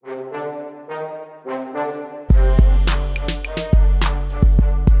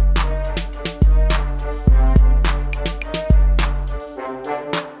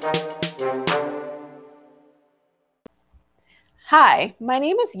Hi, my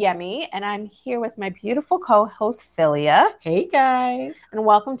name is Yemi, and I'm here with my beautiful co-host Philia. Hey guys, And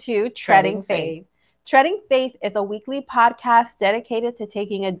welcome to Treading Treading Faith. Faith. Treading Faith is a weekly podcast dedicated to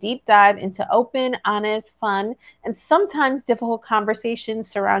taking a deep dive into open, honest, fun, and sometimes difficult conversations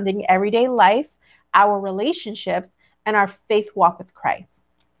surrounding everyday life, our relationships, and our faith walk with Christ.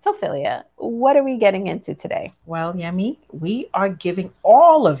 So, Philia, what are we getting into today? Well, Yemi, we are giving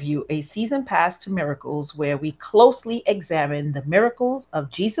all of you a season pass to miracles where we closely examine the miracles of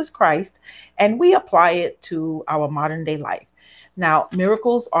Jesus Christ and we apply it to our modern day life. Now,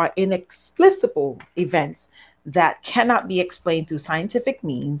 miracles are inexplicable events that cannot be explained through scientific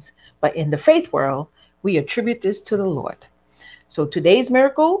means, but in the faith world, we attribute this to the Lord. So today's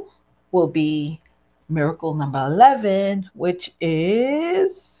miracle will be miracle number 11, which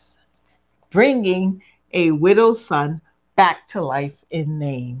is bringing a widow's son back to life in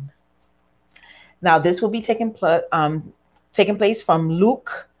Nain. Now, this will be taking place from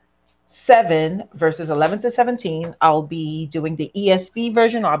Luke 7, verses 11 to 17. I'll be doing the ESV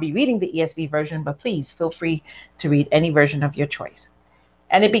version, or I'll be reading the ESV version, but please feel free to read any version of your choice.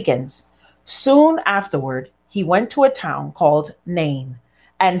 And it begins. Soon afterward, he went to a town called Nain,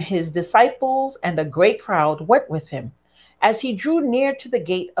 and his disciples and a great crowd went with him. As he drew near to the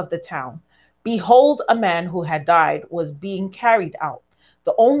gate of the town, behold, a man who had died was being carried out,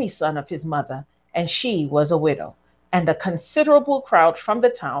 the only son of his mother, and she was a widow. And a considerable crowd from the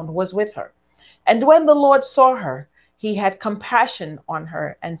town was with her. And when the Lord saw her, he had compassion on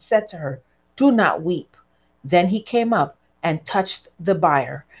her and said to her, "Do not weep." Then he came up and touched the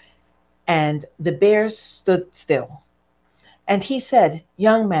bier, and the bear stood still. And he said,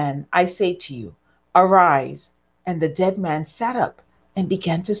 "Young man, I say to you, arise." And the dead man sat up and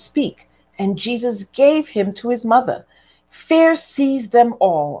began to speak. And Jesus gave him to his mother. Fear seized them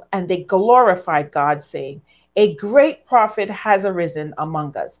all, and they glorified God, saying, "A great prophet has arisen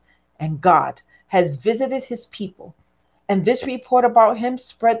among us, and God has visited his people." And this report about him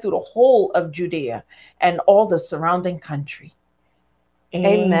spread through the whole of Judea and all the surrounding country.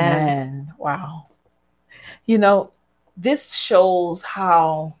 Amen. Amen. Wow. You know, this shows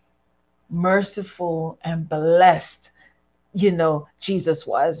how merciful and blessed, Jesus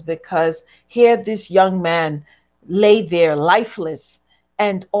was, because here this young man lay there lifeless,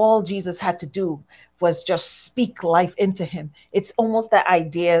 and all Jesus had to do was just speak life into him. It's almost that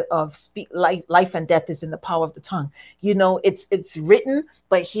idea of speak life and death is in the power of the tongue. It's written,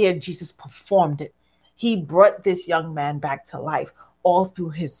 but here Jesus performed it. He brought this young man back to life, all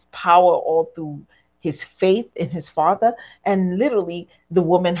through his power, all through his faith in his father, and literally the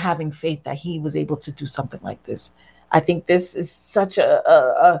woman having faith that he was able to do something like this. I think this is such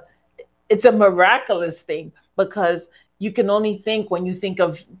it's a miraculous thing, because you can only think, when you think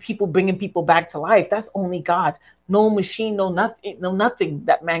of people bringing people back to life, that's only God. No machine, no nothing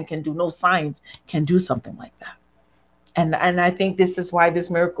that man can do, no science can do something like that. And I think this is why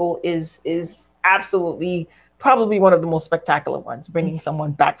this miracle is absolutely probably one of the most spectacular ones, bringing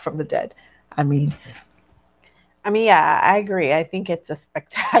someone back from the dead. I mean, Yeah, I agree. I think it's a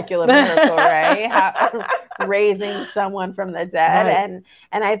spectacular miracle, right? Raising someone from the dead, right.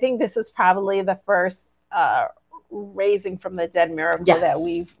 and I think this is probably the first raising from the dead miracle that Yes.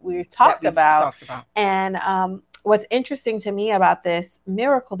 we've That talked we've about. talked about. And what's interesting to me about this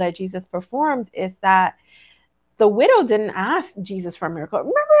miracle that Jesus performed is that the widow didn't ask Jesus for a miracle.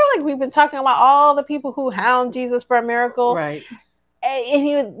 Remember, like we've been talking about all the people who hound Jesus for a miracle, Right.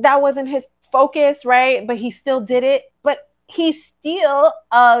 and that wasn't his focus, right? But he still did it. But he's still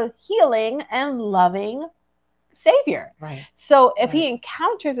a healing and loving savior. Right. So if Right. he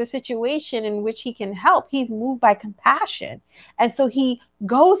encounters a situation in which he can help, he's moved by compassion. And so he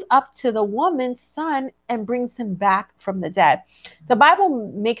goes up to the woman's son and brings him back from the dead. The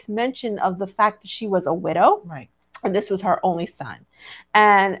Bible makes mention of the fact that she was a widow. Right. And this was her only son.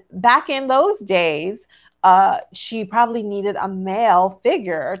 And back in those days, she probably needed a male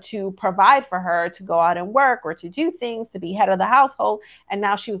figure to provide for her, to go out and work or to do things, to be head of the household. And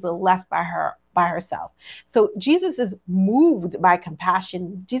now she was left by herself. So Jesus is moved by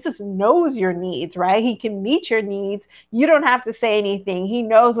compassion. Jesus knows your needs, right? He can meet your needs. You don't have to say anything. He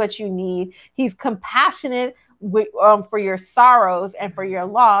knows what you need. He's compassionate for your sorrows and for your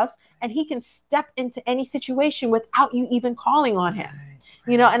loss, and he can step into any situation without you even calling on him.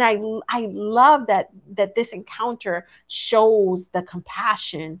 And I love that this encounter shows the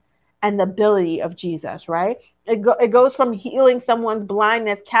compassion and the ability of Jesus, right? It goes from healing someone's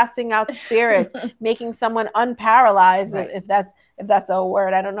blindness, casting out spirits, making someone unparalyzed, right. if that's a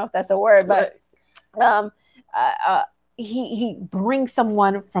word. I don't know if that's a word, but um, he brings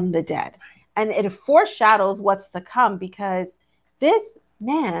someone from the dead, and it foreshadows what's to come, because This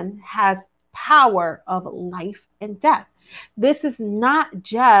man has power of life and death. This is not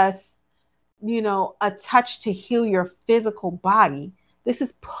just, a touch to heal your physical body. This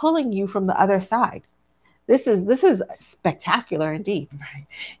is pulling you from the other side. This is spectacular indeed. Right.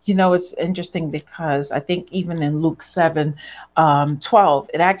 It's interesting because I think even in Luke 7, 12,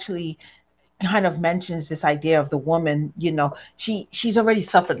 it actually kind of mentions this idea of the woman. She's already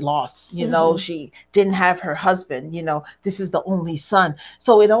suffered loss. She didn't have her husband. This is the only son.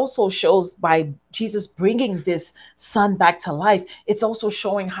 So it also shows, by Jesus bringing this son back to life, it's also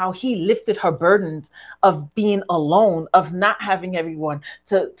showing how he lifted her burdens of being alone, of not having everyone,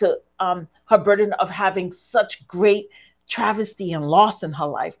 to her burden of having such great travesty and loss in her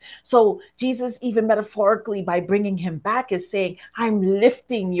life. So Jesus, even metaphorically, by bringing him back, is saying, I'm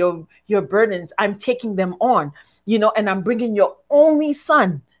lifting your burdens. I'm taking them on, and I'm bringing your only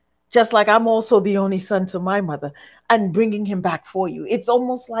son, just like I'm also the only son to my mother, and bringing him back for you. It's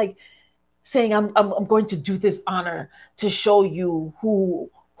almost like saying, I'm going to do this honor to show you who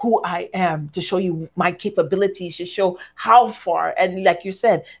I am, to show you my capabilities, to show how far. And like you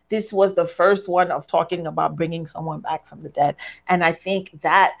said, this was the first one of talking about bringing someone back from the dead. And I think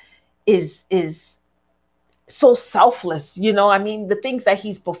that is so selfless. I mean, the things that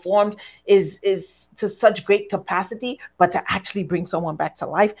he's performed is to such great capacity, but to actually bring someone back to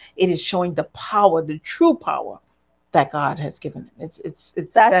life, it is showing the power, the true power that God has given him. It's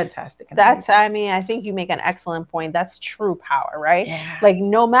fantastic. I mean, I think you make an excellent point. That's true power, right? Yeah. Like,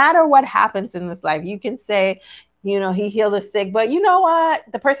 no matter what happens in this life, you can say, he healed the sick, but you know what?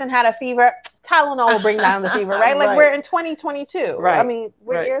 The person had a fever. Tylenol will bring down the fever, right? Like, we're in 2022. Right. I mean,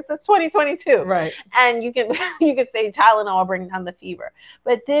 what year is this? 2022. Right. And you can say Tylenol will bring down the fever.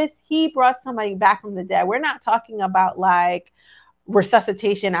 But he brought somebody back from the dead. We're not talking about like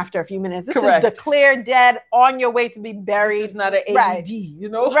resuscitation after a few minutes. This Correct. is declared dead, on your way to be buried. This is not an AED, right.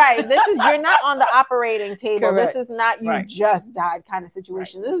 Right. You're not on the operating table. Correct. This is not you just died kind of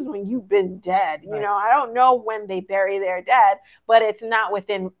situation. Right. This is when you've been dead. I don't know when they bury their dead, but it's not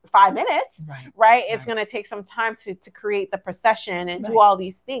within 5 minutes. Right. It's going to take some time to create the procession and do all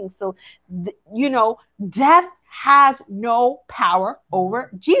these things. So, death has no power over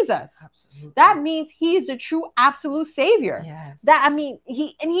Jesus. Absolutely. That means he's the true absolute savior. Yes. And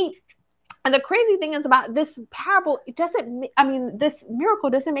the crazy thing is about this parable, this miracle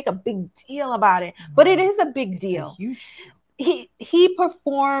doesn't make a big deal about it, but it is a big deal. A huge deal. He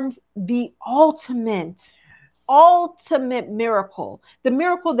performs the ultimate miracle, the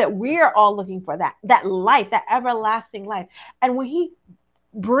miracle that we're all looking for, that life, that everlasting life. And when he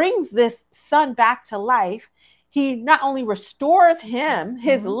brings this son back to life, he not only restores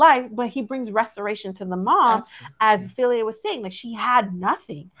his life, but he brings restoration to the mom. Absolutely. As Philia was saying, like, she had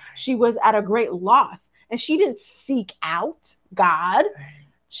nothing. She was at a great loss, and she didn't seek out God.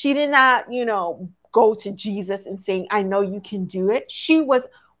 She did not, go to Jesus and saying, I know you can do it. She was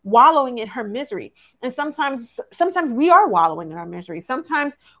wallowing in her misery. And sometimes we are wallowing in our misery.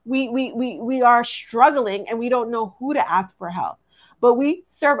 Sometimes we are struggling and we don't know who to ask for help. But we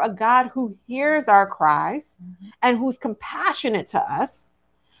serve a God who hears our cries and who's compassionate to us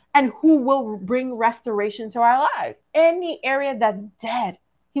and who will bring restoration to our lives. Any area that's dead,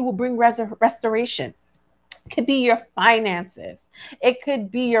 he will bring restoration. It could be your finances. It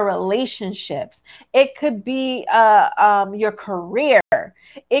could be your relationships. It could be your career.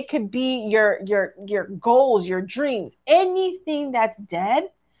 It could be your goals, your dreams. Anything that's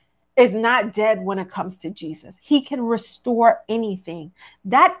dead is not dead when it comes to Jesus. He can restore anything.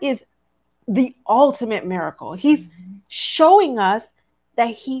 That is the ultimate miracle. He's showing us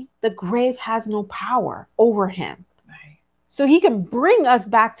that the grave has no power over him. Right. So he can bring us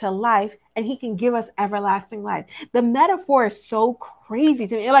back to life and he can give us everlasting life. The metaphor is so crazy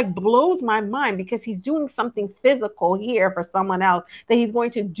to me. It like blows my mind because he's doing something physical here for someone else that he's going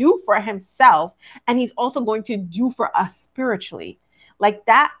to do for himself. And he's also going to do for us spiritually. Like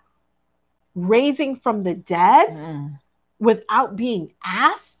that raising from the dead without being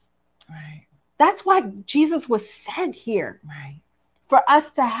asked. Right. That's why Jesus was sent here. Right. For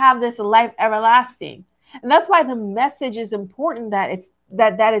us to have this life everlasting. And that's why the message is important, that it's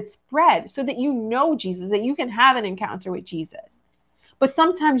spread so that you know Jesus, that you can have an encounter with Jesus. But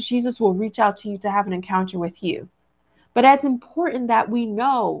sometimes Jesus will reach out to you to have an encounter with you. But it's important that we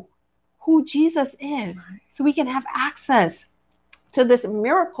know who Jesus is so we can have access to this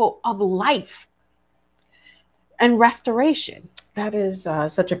miracle of life and restoration. That is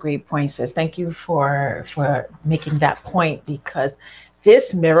such a great point, sis. Thank you for making that point, because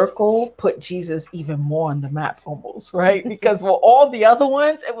this miracle put Jesus even more on the map almost, right? Because for all the other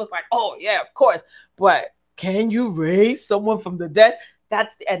ones, it was like, oh yeah, of course. But can you raise someone from the dead?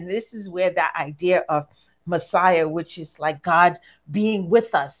 And this is where that idea of Messiah, which is like God being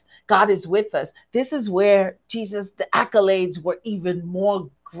with us, God is with us. This is where Jesus, the accolades were even more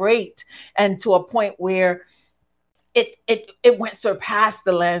great, and to a point where it went surpassed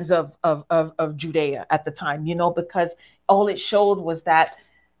the lands of Judea at the time, because all it showed was that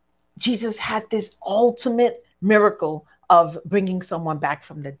Jesus had this ultimate miracle of bringing someone back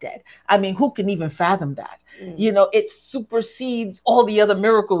from the dead. I mean, who can even fathom that? It supersedes all the other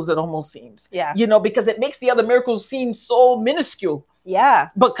miracles, it almost seems. Yeah. Because it makes the other miracles seem so minuscule. Yeah.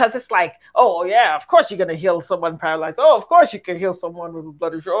 Because it's like, oh, yeah, of course you're going to heal someone paralyzed. Oh, of course you can heal someone with a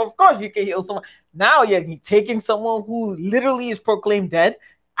blood issue. Oh, of course you can heal someone. Now you're taking someone who literally is proclaimed dead,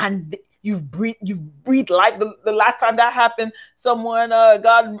 and you've breathed life. The last time that happened,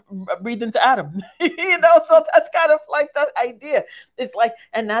 God breathed into Adam. So that's kind of like that idea. It's like,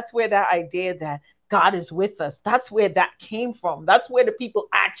 and that's where that idea that God is with us, that's where that came from. That's where the people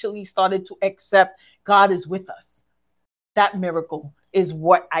actually started to accept God is with us. That miracle is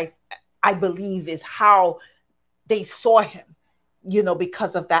what I believe is how they saw him,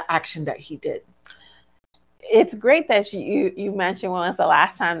 because of that action that he did. It's great that you mentioned when was the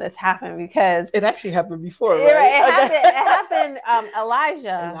last time this happened, because it actually happened before, right? It happened.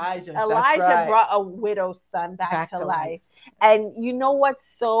 Elijah right. brought a widow's son back to life. And you know what's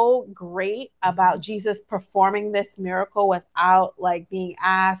so great about Jesus performing this miracle without like being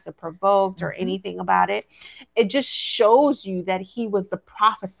asked or provoked or anything about it? It just shows you that he was the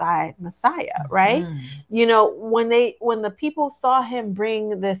prophesied Messiah, right? When the people saw him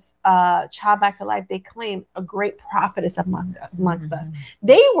bring this child back to life, they claimed a great prophet is amongst us.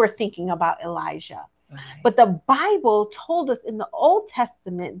 They were thinking about Elijah. Right. But the Bible told us in the Old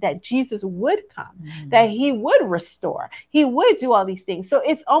Testament that Jesus would come, that he would restore, he would do all these things. So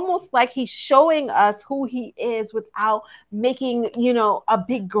it's almost like he's showing us who he is without making, a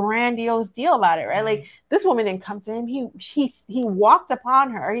big grandiose deal about it, right? Like this woman didn't come to him. He walked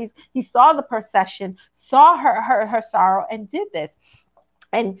upon her. He saw the procession, saw her sorrow, and did this.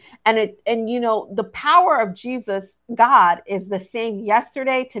 And the power of Jesus, God, is the same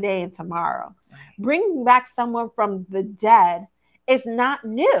yesterday, today, and tomorrow. Bringing back someone from the dead is not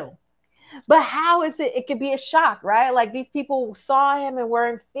new. But how is it? It could be a shock, right? Like these people saw him and were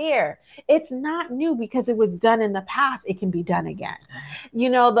in fear. It's not new because it was done in the past. It can be done again.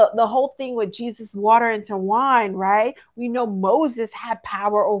 The whole thing with Jesus water into wine, right? We know Moses had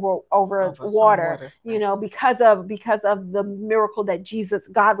power over water, because of the miracle that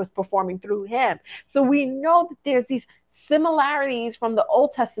God was performing through him. So we know that there's these similarities from the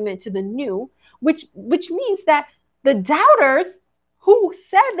Old Testament to the New, which means that the doubters who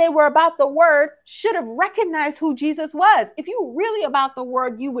said they were about the word should have recognized who Jesus was. If you were really about the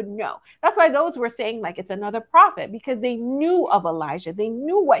word, you would know. That's why those were saying like it's another prophet, because they knew of Elijah. They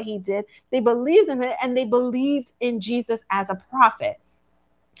knew what he did. They believed in it, and they believed in Jesus as a prophet.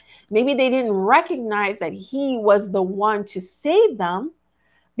 Maybe they didn't recognize that he was the one to save them,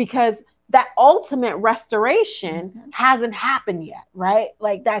 because that ultimate restoration hasn't happened yet, right?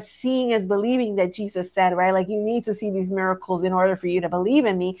 Like that seeing is believing that Jesus said, right? Like you need to see these miracles in order for you to believe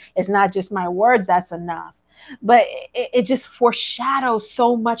in me. It's not just my words, that's enough. But it just foreshadows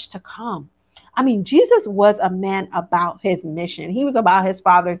so much to come. I mean, Jesus was a man about his mission. He was about his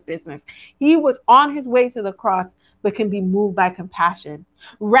Father's business. He was on his way to the cross, but can be moved by compassion.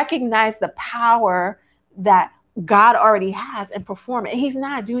 Recognize the power that God already has and perform it. He's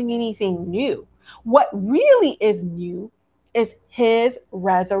not doing anything new. What really is new is his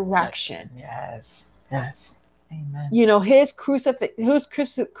resurrection. Yes. Amen. His crucifixion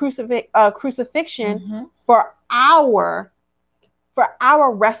for our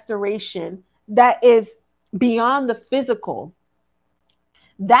restoration that is beyond the physical.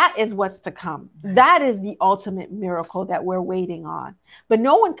 That is what's to come. That is the ultimate miracle that we're waiting on. But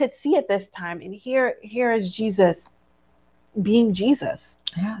no one could see it this time. And here is Jesus being Jesus,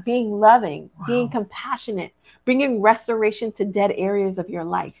 being loving, being compassionate, bringing restoration to dead areas of your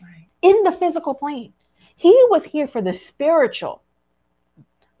life in the physical plane. He was here for the spiritual,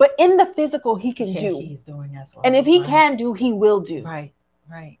 but in the physical, he can do. He's doing as well. And if he can do, he will do. Right.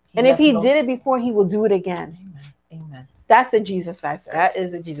 And if he did it before, he will do it again. Amen. That's the Jesus I serve. That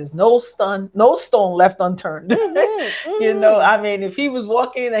is the Jesus. No stone left unturned. I mean, if he was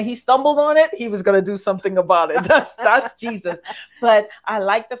walking and he stumbled on it, he was going to do something about it. That's Jesus. But I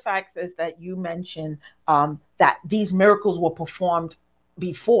like the fact is that you mentioned that these miracles were performed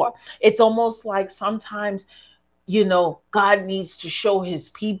before. It's almost like sometimes, God needs to show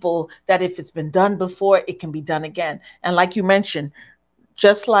his people that if it's been done before, it can be done again. And like you mentioned,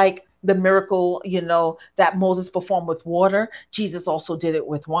 just like the miracle, that Moses performed with water, Jesus also did it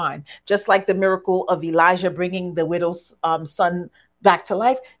with wine. Just like the miracle of Elijah bringing the widow's son back to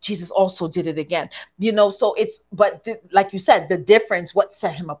life, Jesus also did it again. So like you said, the difference, what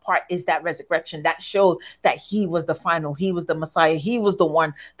set him apart is that resurrection that showed that he was the Messiah. He was the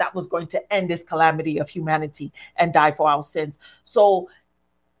one that was going to end this calamity of humanity and die for our sins. So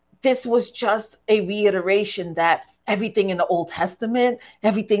this was just a reiteration that everything in the Old Testament,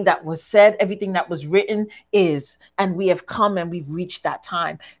 everything that was said, everything that was written is, and we have come and we've reached that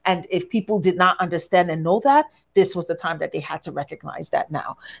time. And if people did not understand and know that, this was the time that they had to recognize that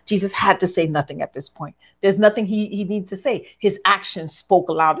now. Jesus had to say nothing at this point. There's nothing he needs to say. His actions spoke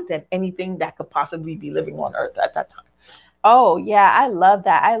louder than anything that could possibly be living on earth at that time. Oh, yeah, I love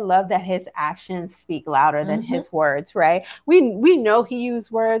that. I love that his actions speak louder than his words, right? We know he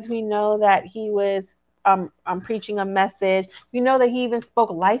used words. We know that he was preaching a message. We know that he even spoke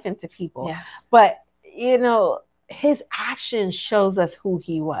life into people. Yes. But, his actions shows us who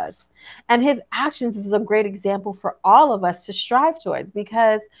he was. And his actions is a great example for all of us to strive towards,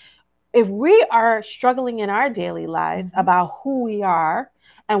 because if we are struggling in our daily lives about who we are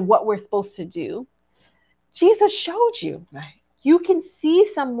and what we're supposed to do, Jesus showed you. Right. You can see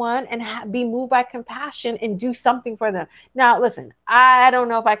someone and be moved by compassion and do something for them. Now, listen, I don't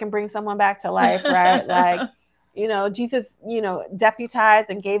know if I can bring someone back to life, right? Like, Jesus, deputized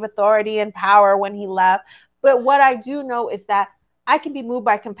and gave authority and power when he left. But what I do know is that I can be moved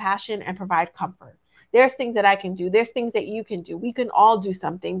by compassion and provide comfort. There's things that I can do. There's things that you can do. We can all do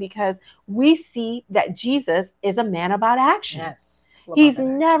something, because we see that Jesus is a man about action. Yes. He's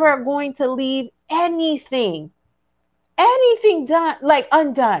never going to leave anything done, like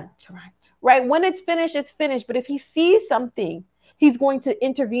undone. Correct. Right? When it's finished, it's finished. But if he sees something, he's going to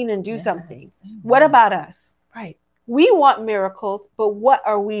intervene and do something. What about us? Right. We want miracles, but what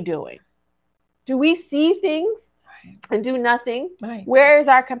are we doing? Do we see things and do nothing? Right. Where is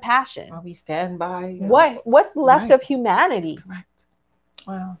our compassion? Are we stand by? What's left of humanity? Correct.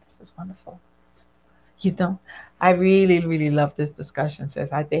 Wow, this is wonderful. I really, really love this discussion,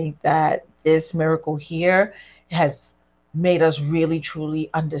 sis. I think that this miracle here has made us really, truly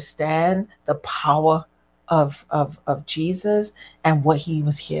understand the power of Jesus and what he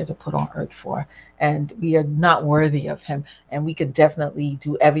was here to put on earth for. And we are not worthy of him. And we can definitely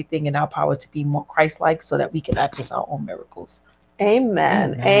do everything in our power to be more Christ-like so that we can access our own miracles.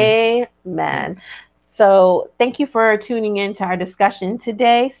 Amen. Amen. So thank you for tuning in to our discussion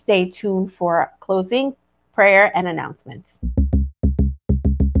today. Stay tuned for closing prayer and announcements.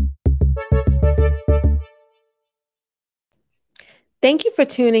 Thank you for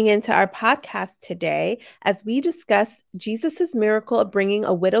tuning into our podcast today as we discuss Jesus' miracle of bringing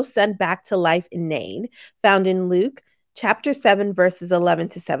a widow's son back to life in Nain, found in Luke chapter 7, verses 11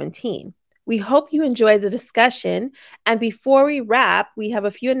 to 17. We hope you enjoyed the discussion. And before we wrap, we have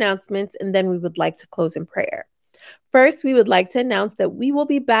a few announcements, and then we would like to close in prayer. First, we would like to announce that we will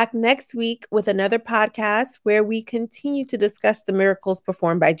be back next week with another podcast where we continue to discuss the miracles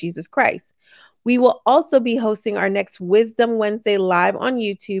performed by Jesus Christ. We will also be hosting our next Wisdom Wednesday live on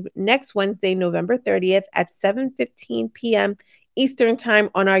YouTube next Wednesday, November 30th at 7:15 p.m. Eastern Time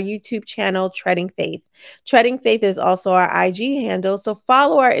on our YouTube channel, Treading Faith. Treading Faith is also our IG handle, so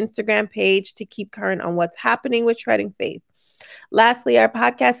follow our Instagram page to keep current on what's happening with Treading Faith. Lastly, our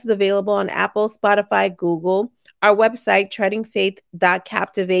podcast is available on Apple, Spotify, Google, our website,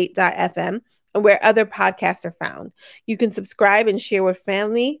 treadingfaith.captivate.fm, and where other podcasts are found. You can subscribe and share with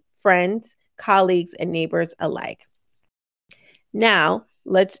family, friends, colleagues, and neighbors alike. Now,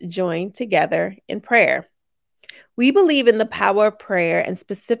 let's join together in prayer. We believe in the power of prayer, and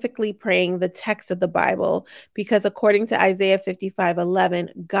specifically praying the text of the Bible, because according to Isaiah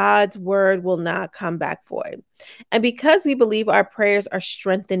 55:11, God's word will not come back void. And because we believe our prayers are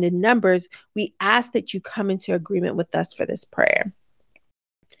strengthened in numbers, we ask that you come into agreement with us for this prayer.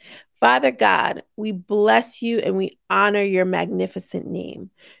 Father God, we bless you and we honor your magnificent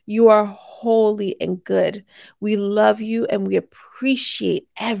name. You are holy and good. We love you and we appreciate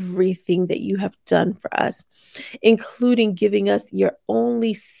everything that you have done for us, including giving us your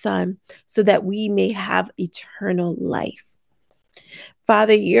only Son so that we may have eternal life.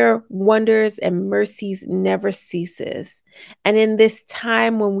 Father, your wonders and mercies never ceases. And in this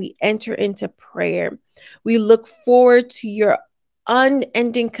time when we enter into prayer, we look forward to your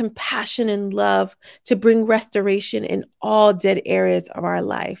unending compassion and love to bring restoration in all dead areas of our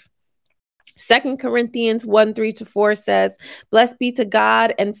life. 2 Corinthians 1:3-4 says, "Blessed be to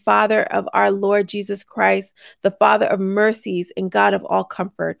God and Father of our Lord Jesus Christ, the Father of mercies and God of all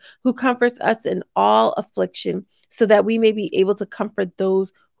comfort, who comforts us in all affliction, so that we may be able to comfort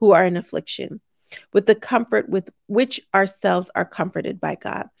those who are in affliction, with the comfort with which ourselves are comforted by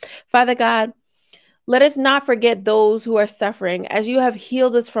God. Father God, let us not forget those who are suffering. As you have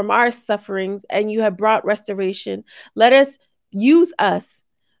healed us from our sufferings and you have brought restoration, let us use us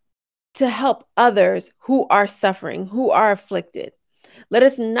to help others who are suffering, who are afflicted. Let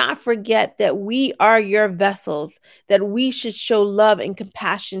us not forget that we are your vessels, that we should show love and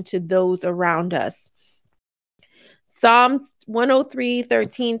compassion to those around us. Psalms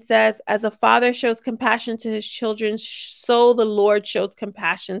 103:13 says, as a father shows compassion to his children, so the Lord shows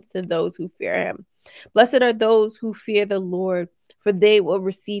compassion to those who fear him. Blessed are those who fear the Lord, for they will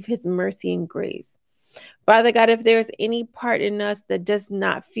receive his mercy and grace. Father God, if there's any part in us that does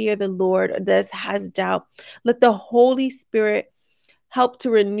not fear the Lord or that has doubt, let the Holy Spirit help to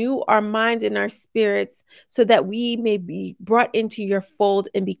renew our mind and our spirits so that we may be brought into your fold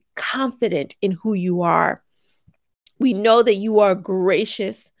and be confident in who you are. We know that you are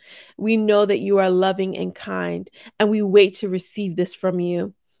gracious. We know that you are loving and kind, and we wait to receive this from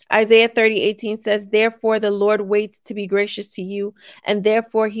you. Isaiah 30:18 says, therefore the Lord waits to be gracious to you, and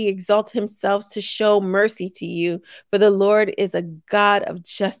therefore he exalts himself to show mercy to you. For the Lord is a God of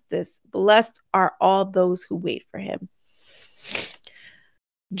justice. Blessed are all those who wait for him.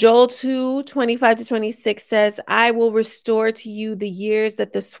 Joel 2:25-26 says, I will restore to you the years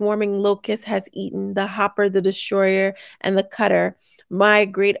that the swarming locust has eaten, the hopper, the destroyer, and the cutter, my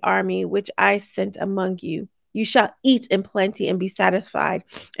great army, which I sent among you. You shall eat in plenty and be satisfied,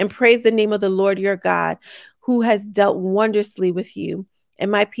 and praise the name of the Lord your God, who has dealt wondrously with you. And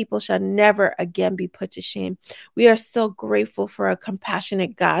my people shall never again be put to shame. We are so grateful for a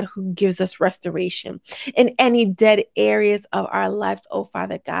compassionate God who gives us restoration in any dead areas of our lives. Oh,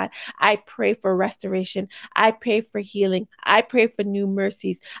 Father God, I pray for restoration. I pray for healing. I pray for new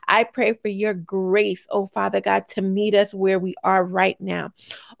mercies. I pray for your grace, oh, Father God, to meet us where we are right now.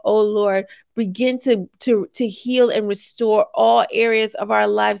 Oh, Lord, begin to heal and restore all areas of our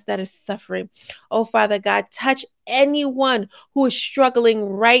lives that are suffering. Oh, Father God, touch anyone who is struggling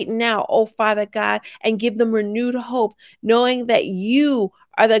right now, oh, Father God, and give them renewed hope, knowing that you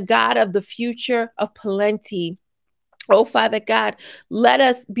are the God of the future of plenty. Oh, Father God, let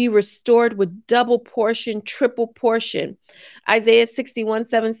us be restored with double portion, triple portion. Isaiah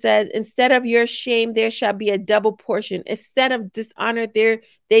 61:7 says, instead of your shame, there shall be a double portion. Instead of dishonor,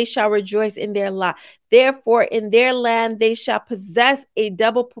 they shall rejoice in their lot. Therefore, in their land, they shall possess a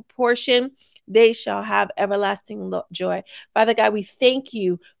double proportion. They shall have everlasting joy. Father God, we thank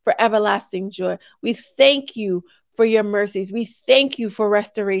you for everlasting joy. We thank you for your mercies. We thank you for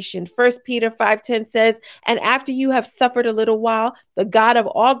restoration. 1 Peter 5:10 says, and after you have suffered a little while, the God of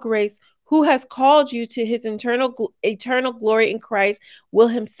all grace, who has called you to his eternal glory in Christ, will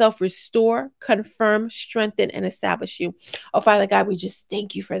himself restore, confirm, strengthen, and establish you. Oh, Father God, we just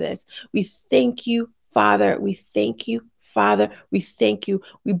thank you for this. We thank you, Father. We thank you, Father. We thank you.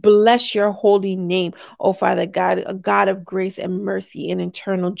 We bless your holy name, oh, Father God, a God of grace and mercy and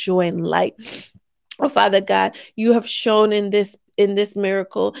eternal joy and light. Oh, Father God, you have shown in this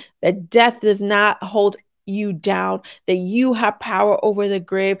miracle that death does not hold you down, that you have power over the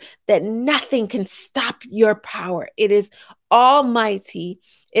grave, that nothing can stop your power. It is almighty,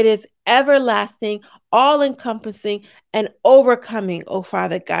 it is everlasting, all encompassing, and overcoming. Oh,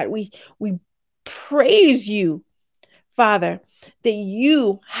 Father God, we praise you, Father, that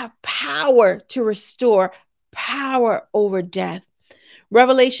you have power to restore, power over death.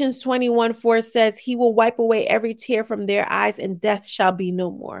 Revelations 21:4 says, he will wipe away every tear from their eyes, and death shall be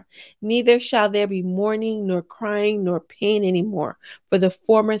no more. Neither shall there be mourning, nor crying, nor pain anymore, for the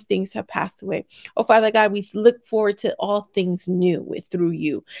former things have passed away. Oh, Father God, we look forward to all things new through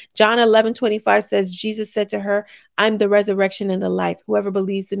you. John 11:25 says, Jesus said to her, I'm the resurrection and the life. Whoever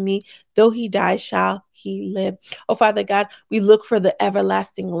believes in me, though he die, shall he live. Oh, Father God, we look for the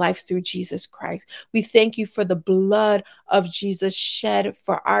everlasting life through Jesus Christ. We thank you for the blood of Jesus shed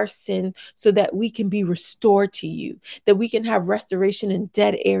for our sins so that we can be restored to you, that we can have restoration in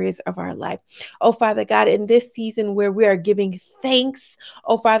dead areas of our life. Oh, Father God, in this season where we are giving thanks,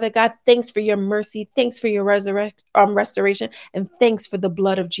 oh, Father God, thanks for your mercy, thanks for your restoration, and thanks for the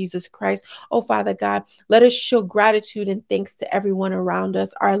blood of Jesus Christ. Oh, Father God, let us show gratitude and thanks to everyone around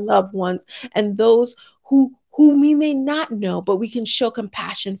us, our loved ones, and those whom we may not know, but we can show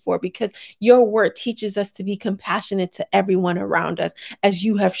compassion for, because your word teaches us to be compassionate to everyone around us as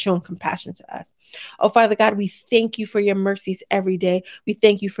you have shown compassion to us. Oh, Father God, we thank you for your mercies every day. We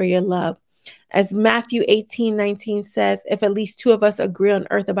thank you for your love. As Matthew 18:19 says, if at least two of us agree on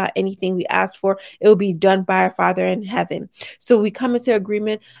earth about anything we ask for, it will be done by our Father in heaven. So we come into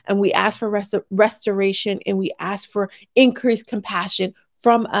agreement and we ask for restoration, and we ask for increased compassion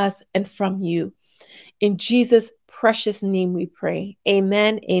from us and from you. In Jesus' precious name we pray.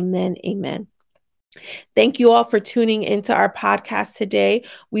 Amen, amen, amen. Thank you all for tuning into our podcast today.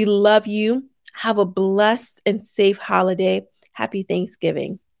 We love you. Have a blessed and safe holiday. Happy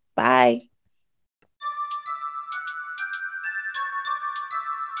Thanksgiving. Bye.